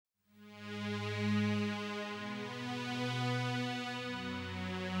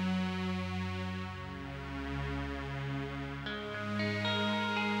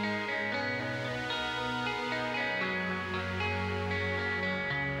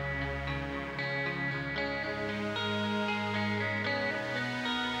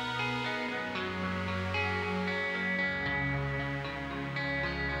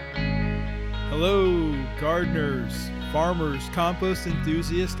Gardeners, farmers, compost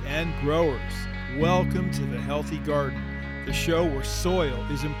enthusiasts, and growers, welcome to The Healthy Garden, the show where soil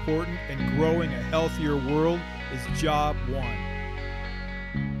is important and growing a healthier world is job one.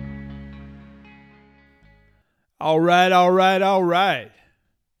 All right.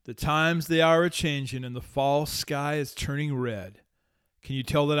 The times they are a-changing and the fall sky is turning red. Can you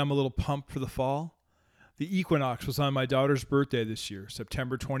tell that I'm a little pumped for the fall? The equinox was on my daughter's birthday this year,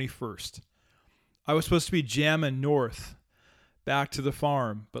 September 21st. I was supposed to be jamming north, back to the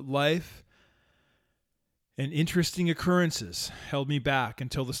farm, but life and interesting occurrences held me back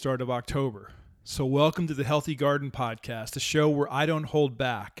until the start of October. So welcome to the Healthy Garden Podcast, a show where I don't hold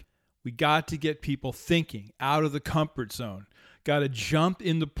back. We got to get people thinking out of the comfort zone. Got to jump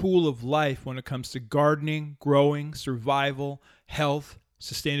in the pool of life when it comes to gardening, growing, survival, health,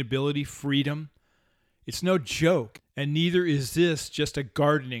 sustainability, freedom. It's no joke, and neither is this just a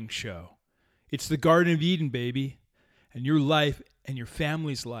gardening show. It's the Garden of Eden, baby, and your life and your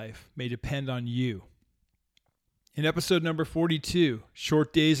family's life may depend on you. In episode number 42,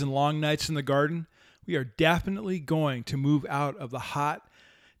 Short Days and Long Nights in the Garden, we are definitely going to move out of the hot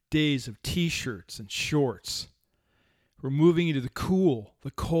days of t-shirts and shorts. We're moving into the cool,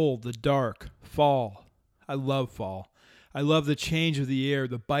 the cold, the dark, fall. I love fall. I love the change of the air,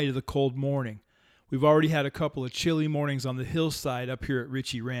 the bite of the cold morning. We've already had a couple of chilly mornings on the hillside up here at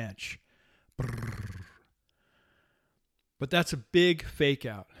Ritchie Ranch. But that's a big fake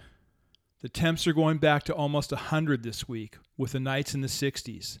out. The temps are going back to almost 100 this week, with the nights in the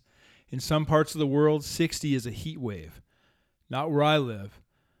 60s. In some parts of the world, 60 is a heat wave. Not where I live.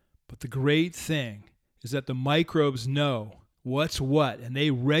 But the great thing is that the microbes know what's what, and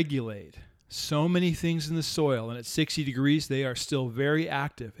they regulate so many things in the soil, and at 60 degrees, they are still very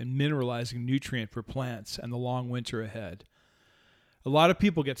active in mineralizing nutrient for plants and the long winter ahead. A lot of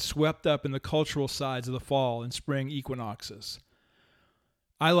people get swept up in the cultural sides of the fall and spring equinoxes.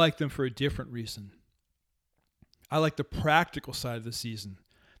 I like them for a different reason. I like the practical side of the season,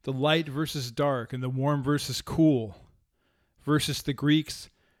 the light versus dark and the warm versus cool, versus the Greeks'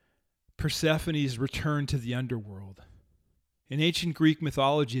 Persephone's return to the underworld. In ancient Greek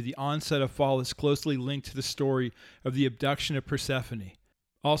mythology, the onset of fall is closely linked to the story of the abduction of Persephone,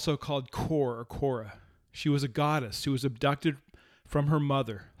 also called Kor or Kora. She was a goddess who was abducted from her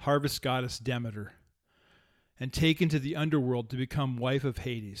mother, harvest goddess Demeter, and taken to the underworld to become wife of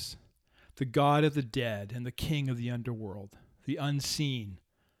Hades, the god of the dead and the king of the underworld, the unseen,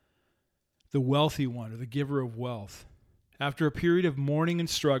 the wealthy one or the giver of wealth. After a period of mourning and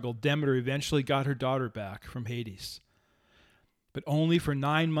struggle, Demeter eventually got her daughter back from Hades. But only for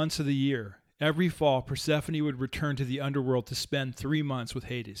 9 months of the year. Every fall, Persephone would return to the underworld to spend 3 months with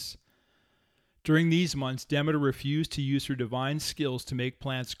Hades. During these months, Demeter refused to use her divine skills to make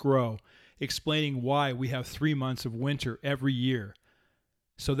plants grow, explaining why we have 3 months of winter every year.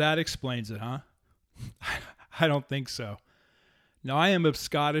 So that explains it, huh? I don't think so. Now, I am of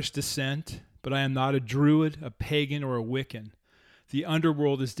Scottish descent, but I am not a druid, a pagan, or a Wiccan. The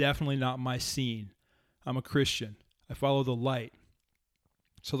underworld is definitely not my scene. I'm a Christian. I follow the light.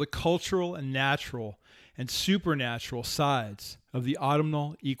 So the cultural and natural and supernatural sides of the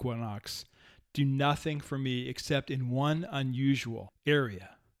autumnal equinox do nothing for me except in one unusual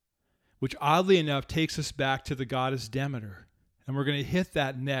area, which oddly enough takes us back to the goddess Demeter. And we're going to hit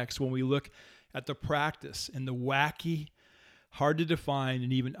that next when we look at the practice and the wacky, hard to define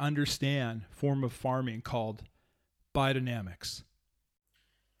and even understand form of farming called biodynamics.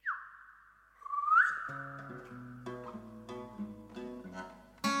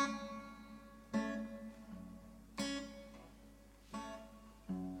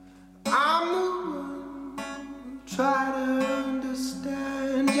 Try to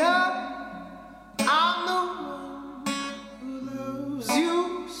understand you. I'm the one who loves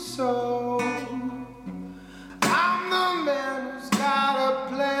you so. I'm the man who's got a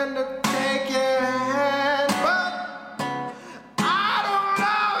plan to take your hand, but I don't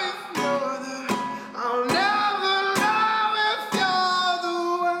know if you're the. I'll never know if you're the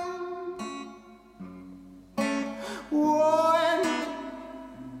one.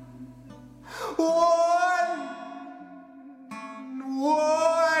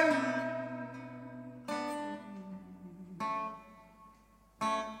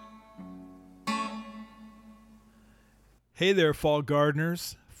 Hey there, fall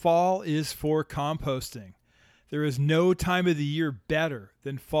gardeners. Fall is for composting. There is no time of the year better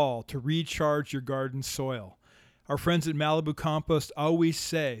than fall to recharge your garden soil. Our friends at Malibu Compost always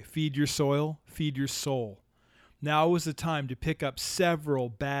say, feed your soil, feed your soul. Now is the time to pick up several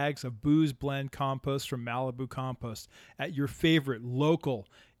bags of Booze Blend compost from Malibu Compost at your favorite local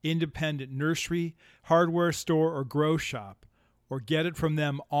independent nursery, hardware store, or grow shop, or get it from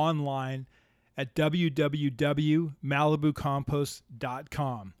them online at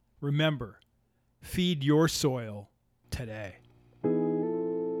www.malibucompost.com. Remember, feed your soil today.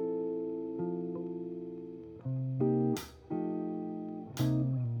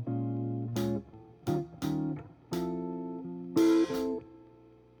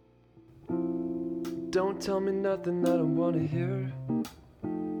 Don't tell me nothing I don't want to hear.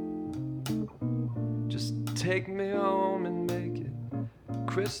 Just take me home and make it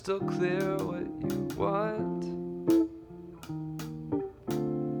crystal clear what you want.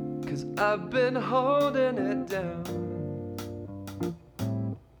 'Cause I've been holding it down.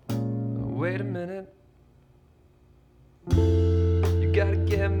 Wait a minute. You gotta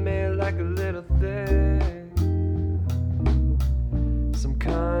give me like a little thing, some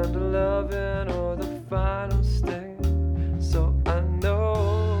kind of loving or the final sting, so I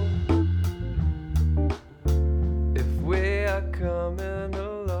know if we are coming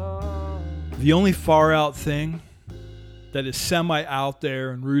along. The only far out thing that is semi out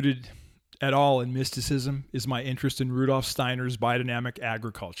there and rooted at all in mysticism is my interest in Rudolf Steiner's biodynamic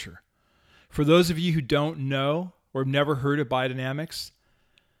agriculture. For those of you who don't know or have never heard of biodynamics,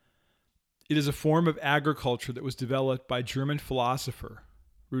 it is a form of agriculture that was developed by German philosopher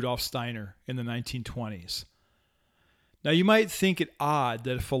Rudolf Steiner in the 1920s. Now, you might think it odd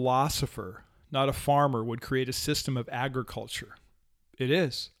that a philosopher, not a farmer, would create a system of agriculture. It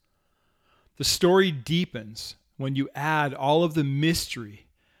is. The story deepens when you add all of the mystery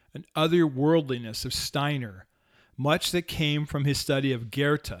and otherworldliness of Steiner, much that came from his study of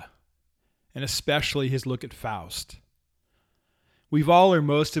Goethe, and especially his look at Faust. We've all, or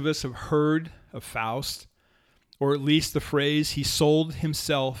most of us, have heard of Faust, or at least the phrase, he sold his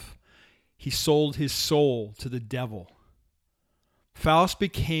soul to the devil. Faust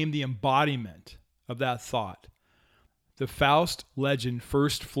became the embodiment of that thought. The Faust legend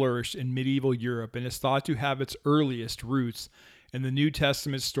first flourished in medieval Europe and is thought to have its earliest roots in the New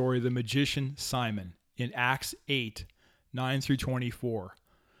Testament story of the magician Simon in Acts 8, 9-24.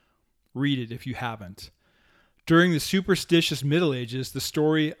 Read it if you haven't. During the superstitious Middle Ages, the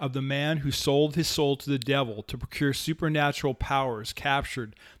story of the man who sold his soul to the devil to procure supernatural powers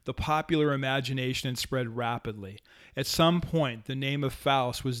captured the popular imagination and spread rapidly. At some point, the name of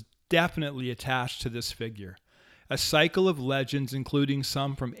Faust was definitely attached to this figure. A cycle of legends, including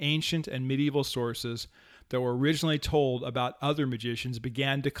some from ancient and medieval sources that were originally told about other magicians,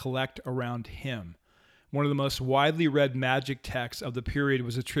 began to collect around him. One of the most widely read magic texts of the period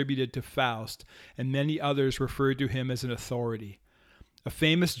was attributed to Faust, and many others referred to him as an authority. A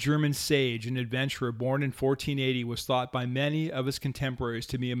famous German sage and adventurer born in 1480 was thought by many of his contemporaries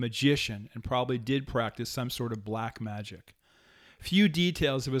to be a magician and probably did practice some sort of black magic. Few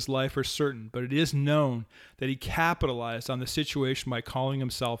details of his life are certain, but it is known that he capitalized on the situation by calling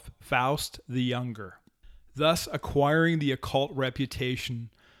himself Faust the Younger, thus acquiring the occult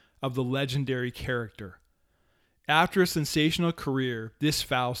reputation of the legendary character. After a sensational career, this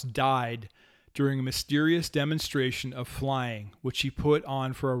Faust died during a mysterious demonstration of flying, which he put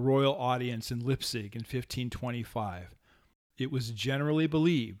on for a royal audience in Leipzig in 1525. It was generally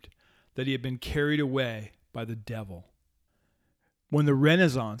believed that he had been carried away by the devil. When the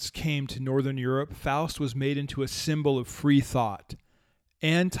Renaissance came to Northern Europe, Faust was made into a symbol of free thought,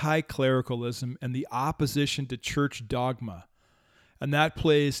 anti-clericalism, and the opposition to church dogma. And that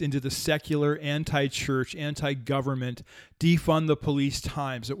plays into the secular, anti-church, anti-government, defund the police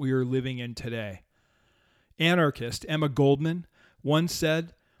times that we are living in today. Anarchist Emma Goldman once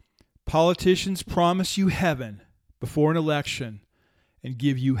said, "Politicians promise you heaven before an election and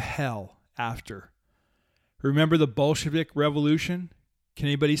give you hell after." Remember the Bolshevik Revolution? Can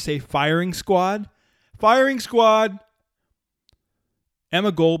anybody say firing squad? Firing squad!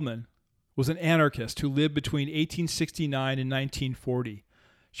 Emma Goldman was an anarchist who lived between 1869 and 1940.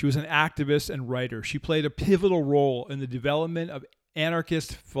 She was an activist and writer. She played a pivotal role in the development of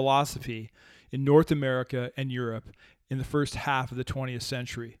anarchist philosophy in North America and Europe in the first half of the 20th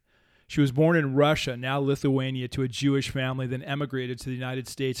century. She was born in Russia, now Lithuania, to a Jewish family, then emigrated to the United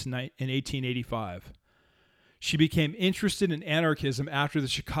States in 1885. She became interested in anarchism after the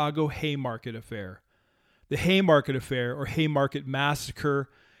Chicago Haymarket Affair. The Haymarket Affair, or Haymarket Massacre,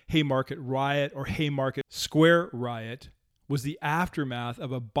 Haymarket Riot, or Haymarket Square Riot, was the aftermath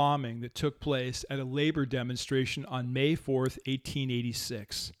of a bombing that took place at a labor demonstration on May 4th,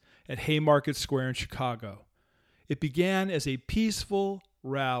 1886, at Haymarket Square in Chicago. It began as a peaceful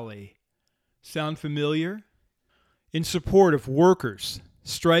rally. Sound familiar? In support of workers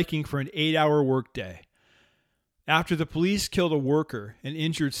striking for an 8-hour workday. After the police killed a worker and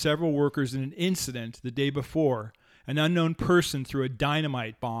injured several workers in an incident the day before, an unknown person threw a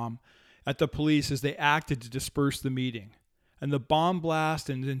dynamite bomb at the police as they acted to disperse the meeting. And the bomb blast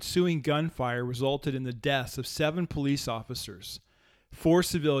and ensuing gunfire resulted in the deaths of 7 police officers, 4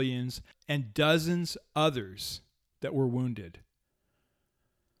 civilians, and dozens others that were wounded.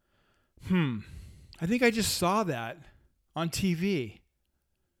 I think I just saw that on TV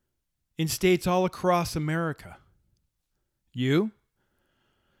in states all across America. You?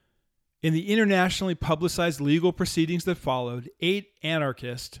 In the internationally publicized legal proceedings that followed, 8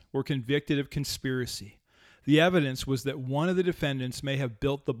 anarchists were convicted of conspiracy. The evidence was that one of the defendants may have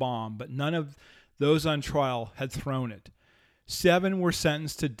built the bomb, but none of those on trial had thrown it. 7 were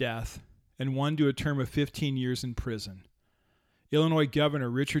sentenced to death, and 1 to a term of 15 years in prison. Illinois Governor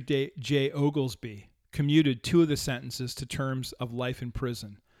Richard J. Oglesby commuted 2 of the sentences to terms of life in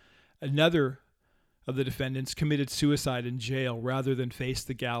prison. Another of the defendants committed suicide in jail rather than face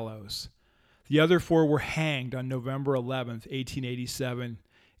the gallows. The other 4 were hanged on November 11, 1887.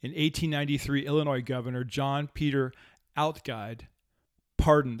 In 1893, Illinois Governor John Peter Altgeld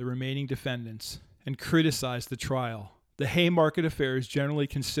pardoned the remaining defendants and criticized the trial. The Haymarket Affair is generally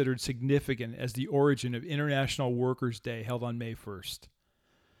considered significant as the origin of International Workers' Day held on May 1st.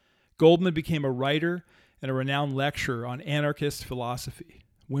 Goldman became a writer and a renowned lecturer on anarchist philosophy,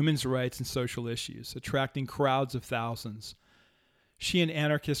 women's rights, and social issues, attracting crowds of thousands. She and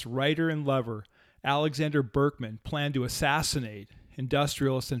anarchist writer and lover Alexander Berkman planned to assassinate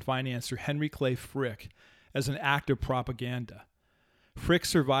industrialist and financier Henry Clay Frick as an act of propaganda. Frick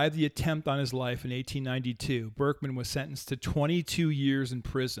survived the attempt on his life in 1892. Berkman was sentenced to 22 years in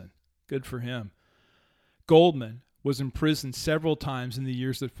prison. Good for him. Goldman was imprisoned several times in the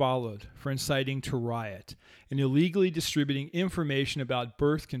years that followed for inciting to riot and illegally distributing information about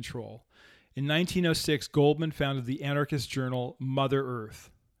birth control. In 1906, Goldman founded the anarchist journal Mother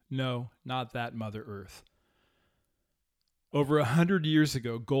Earth. No, not that Mother Earth. Over 100 years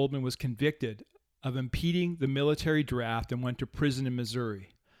ago, Goldman was convicted of impeding the military draft and went to prison in Missouri.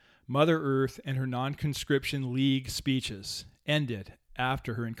 Mother Earth and her non-conscription league speeches ended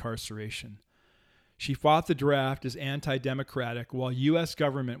after her incarceration. She fought the draft as anti-democratic while U.S.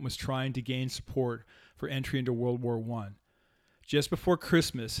 government was trying to gain support for entry into World War I. Just before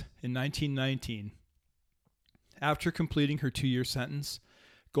Christmas in 1919, after completing her 2-year sentence,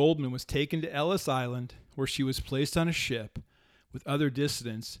 Goldman was taken to Ellis Island, where she was placed on a ship with other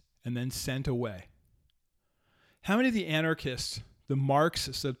dissidents and then sent away. How many of the anarchists, the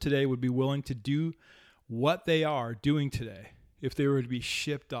Marxists of today, would be willing to do what they are doing today if they were to be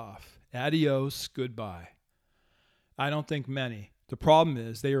shipped off? Adios, goodbye. I don't think many. The problem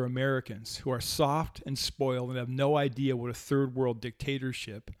is they are Americans who are soft and spoiled and have no idea what a third world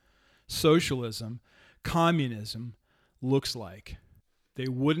dictatorship, socialism, communism looks like. They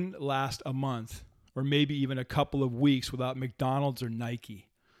wouldn't last a month or maybe even a couple of weeks without McDonald's or Nike,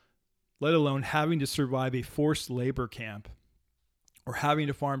 let alone having to survive a forced labor camp or having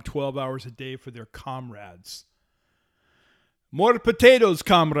to farm 12 hours a day for their comrades. More potatoes,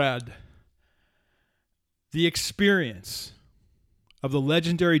 comrade. The experience of the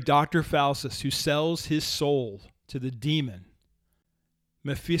legendary Dr. Faustus who sells his soul to the demon,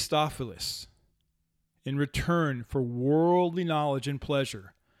 Mephistopheles, in return for worldly knowledge and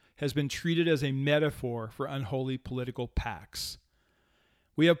pleasure, has been treated as a metaphor for unholy political pacts.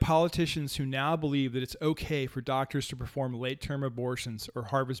 We have politicians who now believe that it's okay for doctors to perform late-term abortions or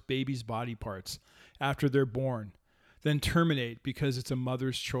harvest babies' body parts after they're born, then terminate because it's a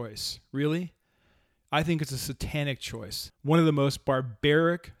mother's choice. Really? I think it's a satanic choice, one of the most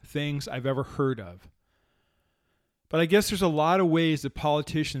barbaric things I've ever heard of. But I guess there's a lot of ways that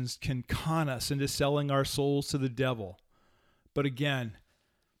politicians can con us into selling our souls to the devil. But again,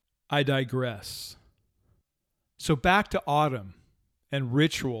 I digress. So back to autumn and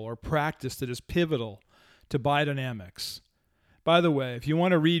ritual or practice that is pivotal to biodynamics. By the way, if you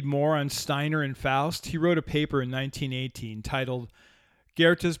want to read more on Steiner and Faust, he wrote a paper in 1918 titled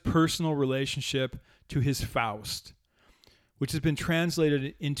Goethe's Personal Relationship to His Faust, which has been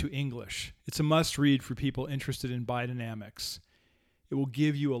translated into English. It's a must-read for people interested in biodynamics. It will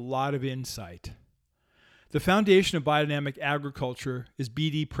give you a lot of insight. The foundation of biodynamic agriculture is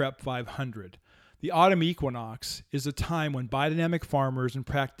BD Prep 500. The autumn equinox is a time when biodynamic farmers and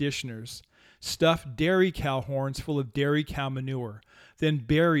practitioners stuff dairy cow horns full of dairy cow manure, then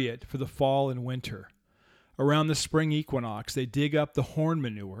bury it for the fall and winter. Around the spring equinox, they dig up the horn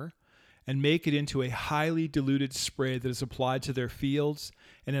manure and make it into a highly diluted spray that is applied to their fields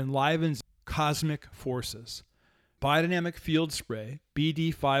and enlivens cosmic forces. Biodynamic field spray,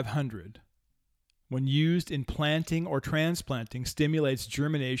 BD 500, when used in planting or transplanting, stimulates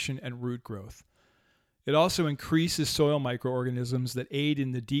germination and root growth. It also increases soil microorganisms that aid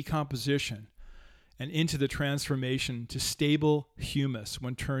in the decomposition and into the transformation to stable humus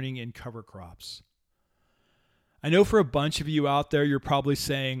when turning in cover crops. I know for a bunch of you out there, you're probably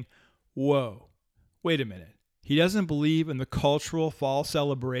saying, whoa, wait a minute. He doesn't believe in the cultural fall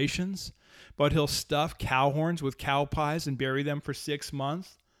celebrations, but he'll stuff cow horns with cow pies and bury them for 6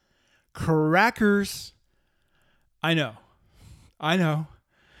 months? Crackers! I know.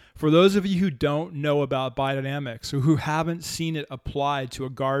 For those of you who don't know about biodynamics or who haven't seen it applied to a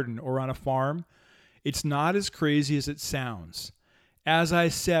garden or on a farm, it's not as crazy as it sounds. As I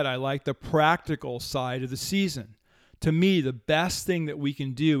said, I like the practical side of the season. To me, the best thing that we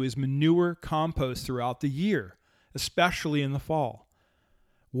can do is manure compost throughout the year, especially in the fall.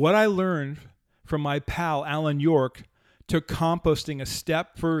 What I learned from my pal Alan York took composting a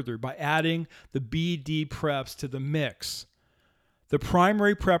step further by adding the BD preps to the mix. The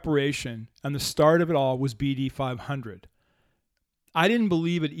primary preparation and the start of it all was BD 500. I didn't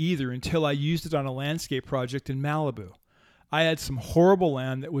believe it either until I used it on a landscape project in Malibu. I had some horrible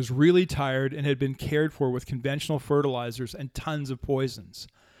land that was really tired and had been cared for with conventional fertilizers and tons of poisons.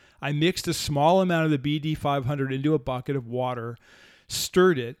 I mixed a small amount of the BD 500 into a bucket of water,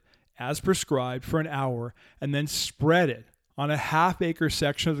 stirred it as prescribed for an hour, and then spread it on a half-acre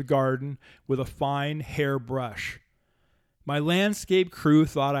section of the garden with a fine hair brush. My landscape crew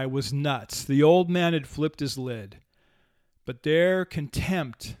thought I was nuts. The old man had flipped his lid. But their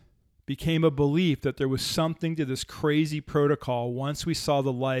contempt became a belief that there was something to this crazy protocol once we saw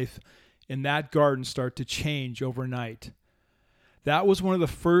the life in that garden start to change overnight. That was one of the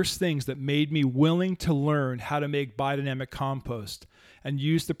first things that made me willing to learn how to make biodynamic compost and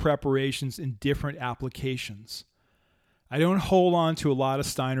use the preparations in different applications. I don't hold on to a lot of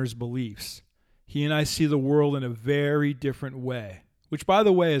Steiner's beliefs. He and I see the world in a very different way, which, by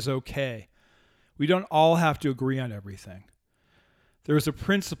the way, is okay. We don't all have to agree on everything. There is a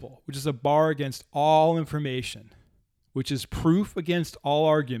principle, which is a bar against all information, which is proof against all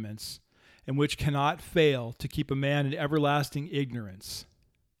arguments, and which cannot fail to keep a man in everlasting ignorance.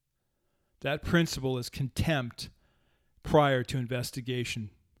 That principle is contempt prior to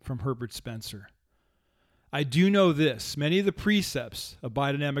investigation, from Herbert Spencer. I do know this: many of the precepts of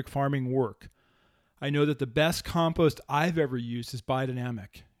biodynamic farming work. I know that the best compost I've ever used is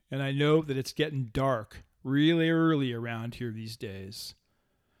biodynamic, and I know that it's getting dark really early around here these days.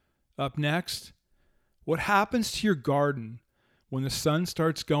 Up next, what happens to your garden when the sun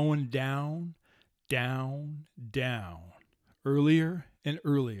starts going down, down, down, earlier and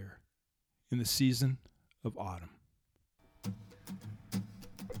earlier in the season of autumn?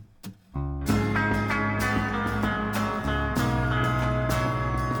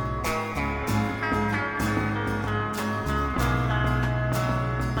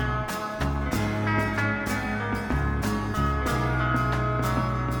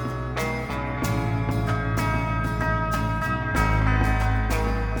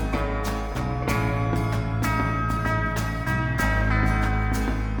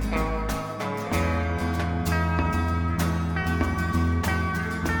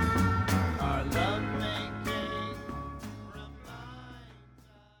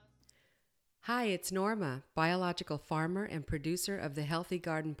 Hi, it's Norma, biological farmer and producer of the Healthy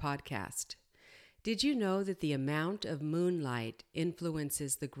Garden podcast. Did you know that the amount of moonlight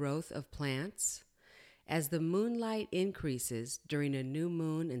influences the growth of plants? As the moonlight increases during a new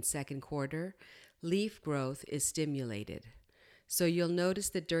moon and second quarter, leaf growth is stimulated. So you'll notice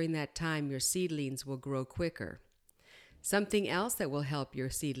that during that time, your seedlings will grow quicker. Something else that will help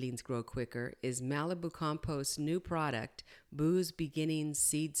your seedlings grow quicker is Malibu Compost's new product, Boo's Beginnings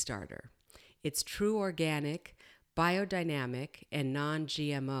Seed Starter. It's true organic, biodynamic, and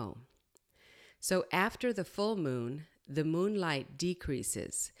non-GMO. So after the full moon, the moonlight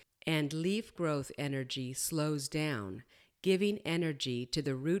decreases and leaf growth energy slows down, giving energy to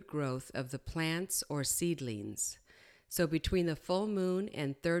the root growth of the plants or seedlings. So between the full moon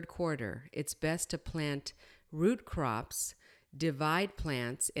and third quarter, it's best to plant root crops, divide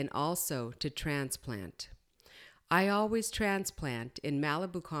plants, and also to transplant. I always transplant in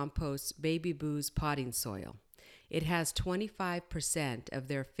Malibu Compost's Baby Boo's potting soil. It has 25% of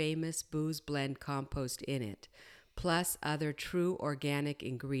their famous Boo's Blend compost in it, plus other true organic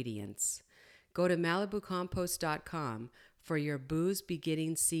ingredients. Go to MalibuCompost.com for your Boo's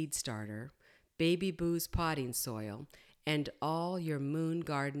Beginning Seed Starter, Baby Boo's potting soil, and all your moon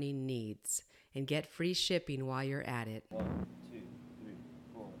gardening needs. And get free shipping while you're at it. 1, 2, 3,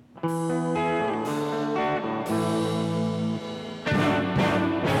 4.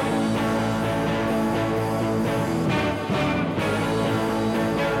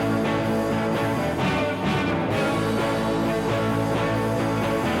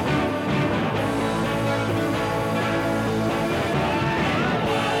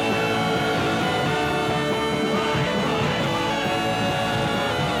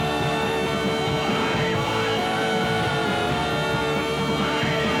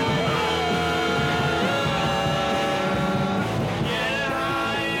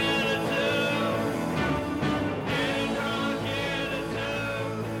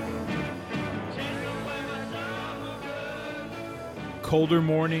 colder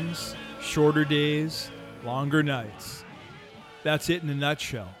mornings, shorter days, longer nights. That's it in a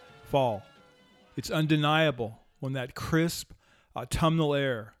nutshell, fall. It's undeniable when that crisp autumnal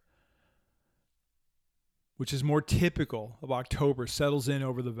air, which is more typical of October, settles in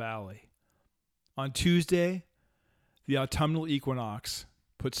over the valley. On Tuesday, the autumnal equinox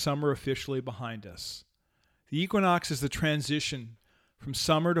puts summer officially behind us. The equinox is the transition from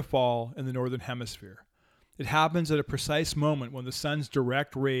summer to fall in the northern hemisphere. It happens at a precise moment when the sun's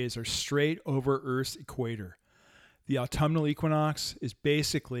direct rays are straight over Earth's equator. The autumnal equinox is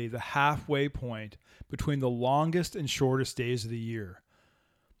basically the halfway point between the longest and shortest days of the year.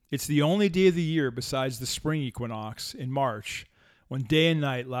 It's the only day of the year besides the spring equinox in March, when day and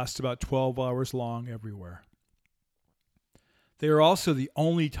night last about 12 hours long everywhere. They are also the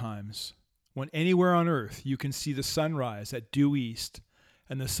only times when anywhere on Earth you can see the sunrise at due east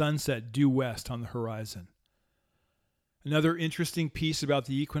and the sunset due west on the horizon. Another interesting piece about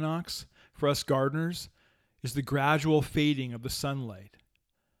the equinox for us gardeners is the gradual fading of the sunlight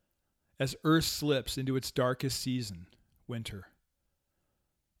as Earth slips into its darkest season, winter.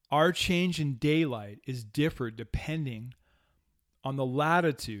 Our change in daylight is different depending on the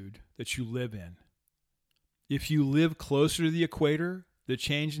latitude that you live in. If you live closer to the equator, the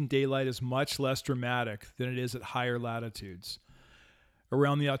change in daylight is much less dramatic than it is at higher latitudes.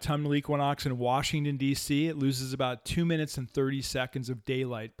 Around the autumnal equinox in Washington, D.C., it loses about 2 minutes and 30 seconds of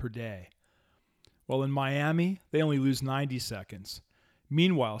daylight per day. While in Miami, they only lose 90 seconds.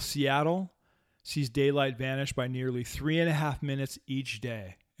 Meanwhile, Seattle sees daylight vanish by nearly 3.5 minutes each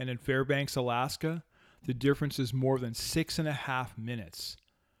day. And in Fairbanks, Alaska, the difference is more than 6.5 minutes.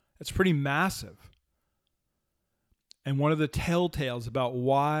 That's pretty massive. And one of the telltales about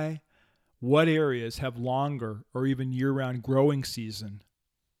what areas have longer or even year-round growing season,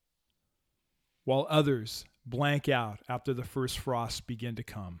 while others blank out after the first frosts begin to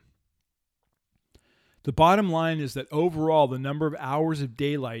come. The bottom line is that overall, the number of hours of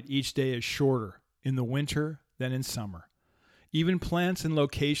daylight each day is shorter in the winter than in summer. Even plants in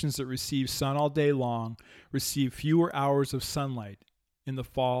locations that receive sun all day long receive fewer hours of sunlight in the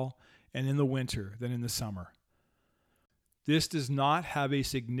fall and in the winter than in the summer. This does not have a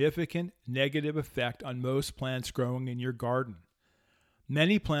significant negative effect on most plants growing in your garden.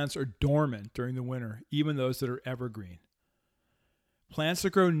 Many plants are dormant during the winter, even those that are evergreen. Plants that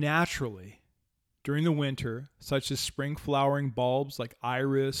grow naturally during the winter, such as spring flowering bulbs like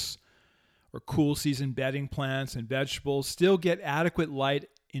iris or cool season bedding plants and vegetables, still get adequate light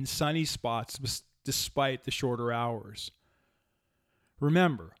in sunny spots despite the shorter hours.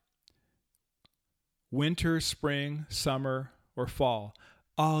 Remember, winter, spring, summer, or fall,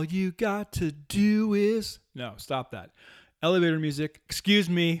 all you got to do is... No, stop that. Elevator music. Excuse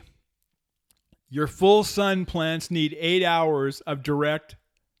me. Your full sun plants need 8 hours of direct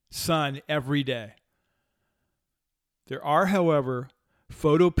sun every day. There are, however,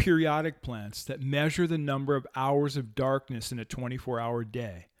 photoperiodic plants that measure the number of hours of darkness in a 24-hour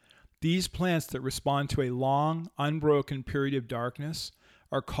day. These plants that respond to a long, unbroken period of darkness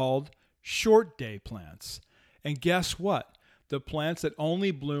are called short day plants. And guess what? The plants that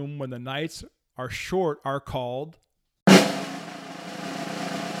only bloom when the nights are short are called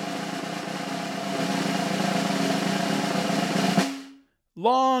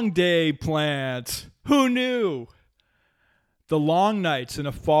long day plants. Who knew? The long nights in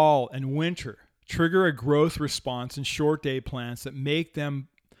a fall and winter trigger a growth response in short day plants that make them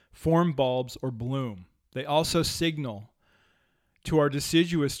form bulbs or bloom. They also signal to our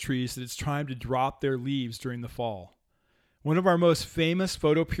deciduous trees that it's time to drop their leaves during the fall. One of our most famous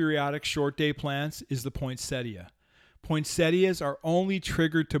photoperiodic short day plants is the poinsettia. Poinsettias are only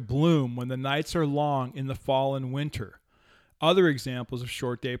triggered to bloom when the nights are long in the fall and winter. Other examples of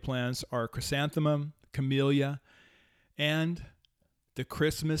short day plants are chrysanthemum, camellia, and the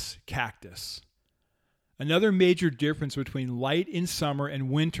Christmas cactus. Another major difference between light in summer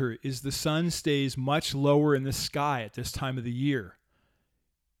and winter is the sun stays much lower in the sky at this time of the year.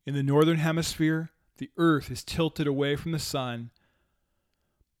 In the northern hemisphere, the earth is tilted away from the sun,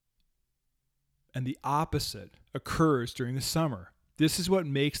 and the opposite occurs during the summer. This is what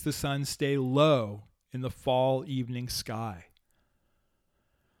makes the sun stay low in the fall evening sky.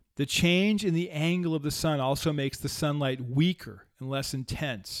 The change in the angle of the sun also makes the sunlight weaker and less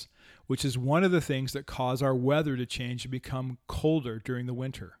intense, which is one of the things that cause our weather to change and become colder during the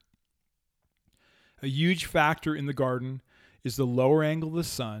winter. A huge factor in the garden is the lower angle of the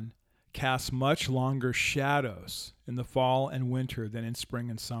sun casts much longer shadows in the fall and winter than in spring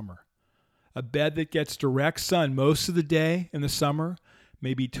and summer. A bed that gets direct sun most of the day in the summer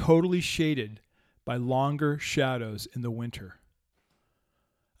may be totally shaded by longer shadows in the winter.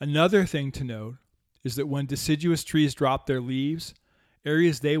 Another thing to note is that when deciduous trees drop their leaves,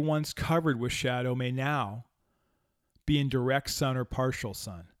 areas they once covered with shadow may now be in direct sun or partial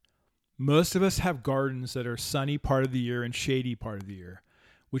sun. Most of us have gardens that are sunny part of the year and shady part of the year,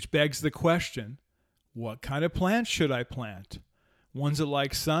 which begs the question, what kind of plants should I plant? Ones that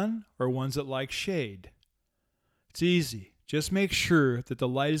like sun or ones that like shade? It's easy. Just make sure that the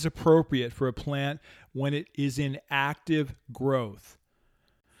light is appropriate for a plant when it is in active growth.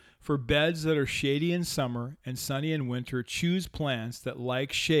 For beds that are shady in summer and sunny in winter, choose plants that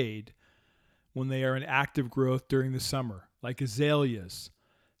like shade when they are in active growth during the summer, like azaleas,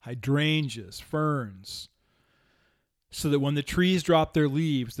 hydrangeas, ferns, so that when the trees drop their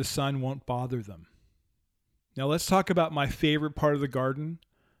leaves, the sun won't bother them. Now let's talk about my favorite part of the garden,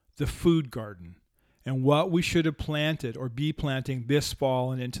 the food garden, and what we should have planted or be planting this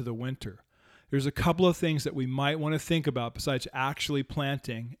fall and into the winter. There's a couple of things that we might want to think about besides actually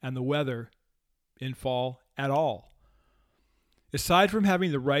planting and the weather in fall at all. Aside from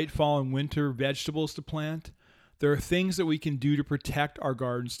having the right fall and winter vegetables to plant, there are things that we can do to protect our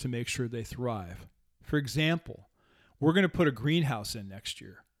gardens to make sure they thrive. For example, we're going to put a greenhouse in next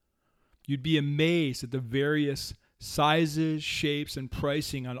year. You'd be amazed at the various sizes, shapes, and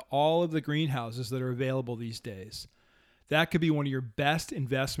pricing on all of the greenhouses that are available these days. That could be one of your best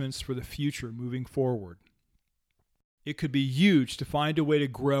investments for the future moving forward. It could be huge to find a way to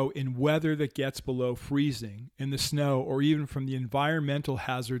grow in weather that gets below freezing, in the snow, or even from the environmental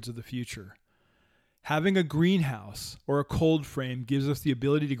hazards of the future. Having a greenhouse or a cold frame gives us the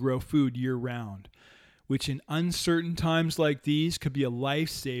ability to grow food year-round, which in uncertain times like these could be a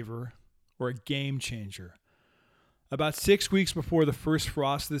lifesaver or a game changer. About 6 weeks before the first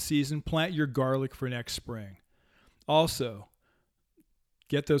frost of the season, plant your garlic for next spring. Also,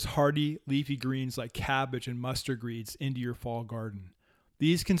 get those hardy leafy greens like cabbage and mustard greens into your fall garden.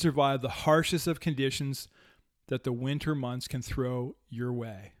 These can survive the harshest of conditions that the winter months can throw your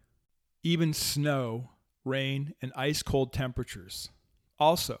way. Even snow, rain, and ice-cold temperatures.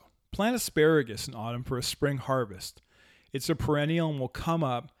 Also, plant asparagus in autumn for a spring harvest. It's a perennial and will come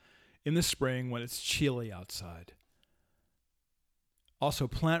up in the spring when it's chilly outside. Also,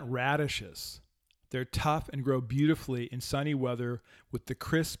 plant radishes. They're tough and grow beautifully in sunny weather with the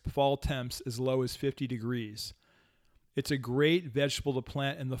crisp fall temps as low as 50 degrees. It's a great vegetable to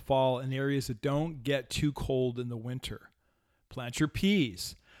plant in the fall in areas that don't get too cold in the winter. Plant your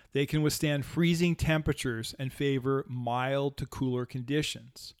peas. They can withstand freezing temperatures and favor mild to cooler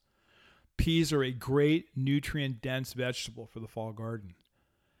conditions. Peas are a great nutrient-dense vegetable for the fall garden.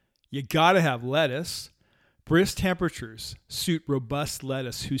 You gotta have lettuce. Brisk temperatures suit robust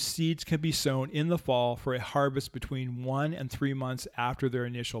lettuce whose seeds can be sown in the fall for a harvest between 1 and 3 months after their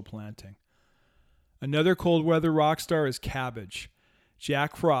initial planting. Another cold weather rock star is cabbage.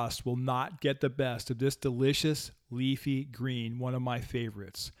 Jack Frost will not get the best of this delicious leafy green, one of my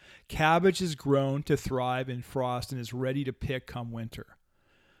favorites. Cabbage is grown to thrive in frost and is ready to pick come winter.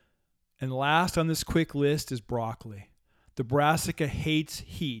 And last on this quick list is broccoli. The brassica hates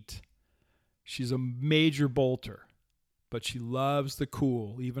heat. She's a major bolter, but she loves the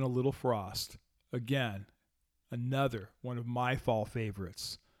cool, even a little frost. Again, another one of my fall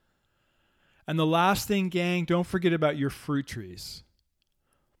favorites. And the last thing, gang, don't forget about your fruit trees.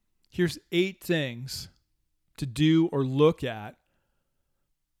 Here's 8 things to do or look at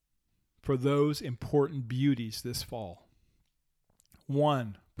for those important beauties this fall.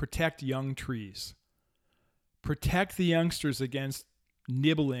 1, protect young trees. Protect the youngsters against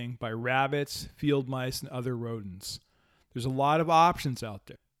nibbling by rabbits, field mice, and other rodents. There's a lot of options out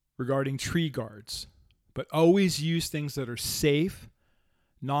there regarding tree guards, but always use things that are safe,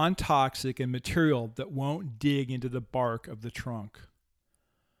 non-toxic, and material that won't dig into the bark of the trunk.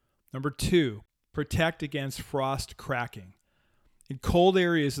 Number 2, protect against frost cracking. In cold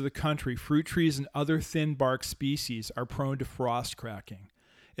areas of the country, fruit trees and other thin bark species are prone to frost cracking.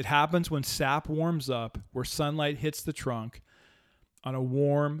 It happens when sap warms up where sunlight hits the trunk on a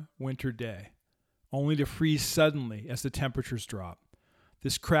warm winter day, only to freeze suddenly as the temperatures drop.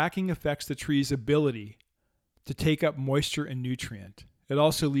 This cracking affects the tree's ability to take up moisture and nutrient. It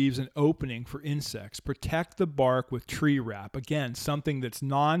also leaves an opening for insects. Protect the bark with tree wrap. Again, something that's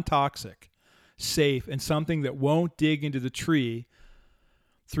non-toxic, safe, and something that won't dig into the tree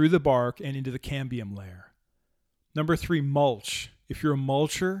through the bark and into the cambium layer. Number 3, mulch. If you're a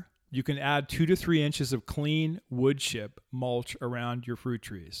mulcher, you can add 2 to 3 inches of clean wood chip mulch around your fruit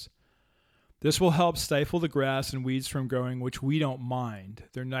trees. This will help stifle the grass and weeds from growing, which we don't mind.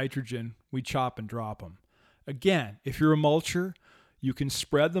 They're nitrogen. We chop and drop them. Again, if you're a mulcher, you can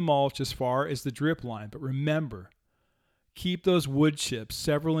spread the mulch as far as the drip line, but remember, Keep those wood chips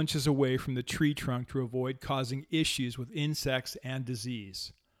several inches away from the tree trunk to avoid causing issues with insects and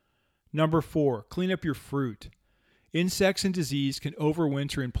disease. Number 4, clean up your fruit. Insects and disease can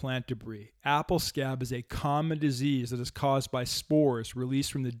overwinter in plant debris. Apple scab is a common disease that is caused by spores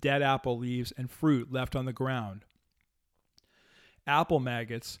released from the dead apple leaves and fruit left on the ground. Apple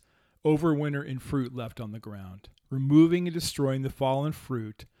maggots overwinter in fruit left on the ground. Removing and destroying the fallen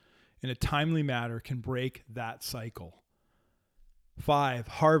fruit in a timely manner can break that cycle. 5,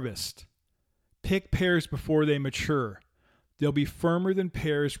 harvest. Pick pears before they mature. They'll be firmer than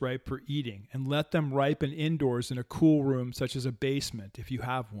pears ripe for eating, and let them ripen indoors in a cool room such as a basement if you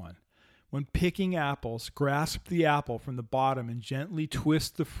have one. When picking apples, grasp the apple from the bottom and gently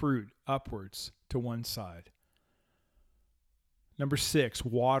twist the fruit upwards to one side. Number 6,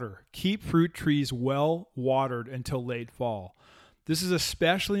 water. Keep fruit trees well watered until late fall. This is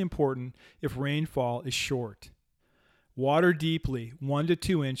especially important if rainfall is short. Water deeply, 1 to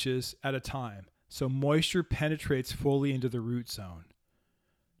 2 inches at a time, so moisture penetrates fully into the root zone.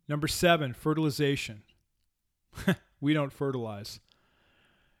 Number 7, fertilization. We don't fertilize.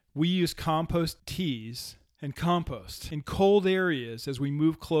 We use compost teas and compost. In cold areas, as we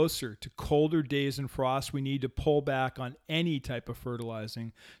move closer to colder days and frost, we need to pull back on any type of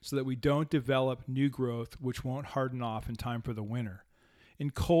fertilizing so that we don't develop new growth which won't harden off in time for the winter. In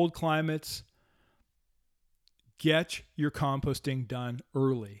cold climates, get your composting done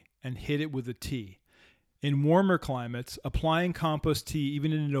early and hit it with a tea. In warmer climates, applying compost tea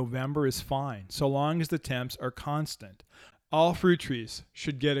even in November is fine, so long as the temps are constant. All fruit trees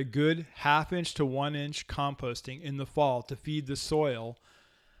should get a good 1/2 inch to 1 inch composting in the fall to feed the soil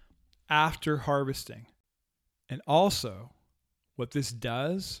after harvesting. And also, what this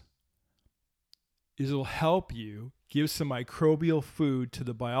does is it'll help you give some microbial food to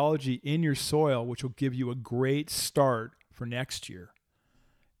the biology in your soil, which will give you a great start for next year.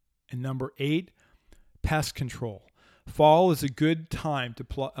 And number 8, pest control. Fall is a good time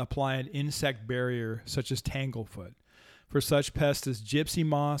to apply an insect barrier such as tanglefoot for such pests as gypsy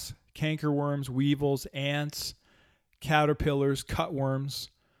moths, cankerworms, weevils, ants, caterpillars, cutworms.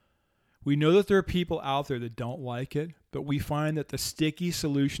 We know that there are people out there that don't like it, but we find that the sticky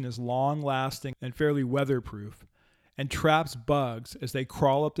solution is long-lasting and fairly weatherproof and traps bugs as they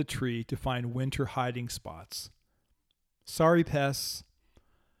crawl up the tree to find winter hiding spots. Sorry, pests.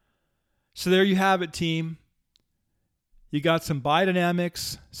 So there you have it, team. You got some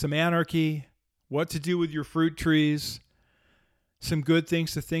biodynamics, some anarchy, what to do with your fruit trees, some good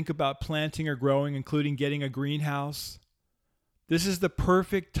things to think about planting or growing, including getting a greenhouse. This is the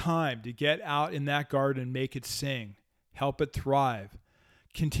perfect time to get out in that garden and make it sing, help it thrive.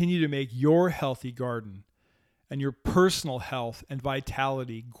 Continue to make your healthy garden and your personal health and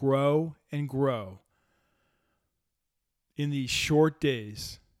vitality grow and grow in these short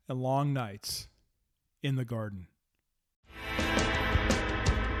days and long nights in the garden.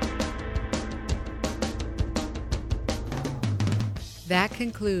 That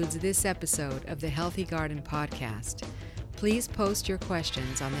concludes this episode of the Healthy Garden Podcast. Please post your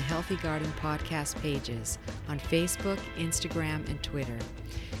questions on the Healthy Garden Podcast pages on Facebook, Instagram, and Twitter.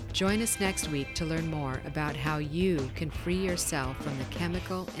 Join us next week to learn more about how you can free yourself from the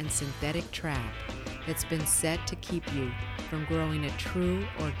chemical and synthetic trap that's been set to keep you from growing a true,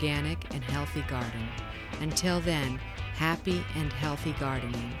 organic, and healthy garden. Until then, happy and healthy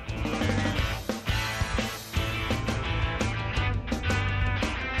gardening.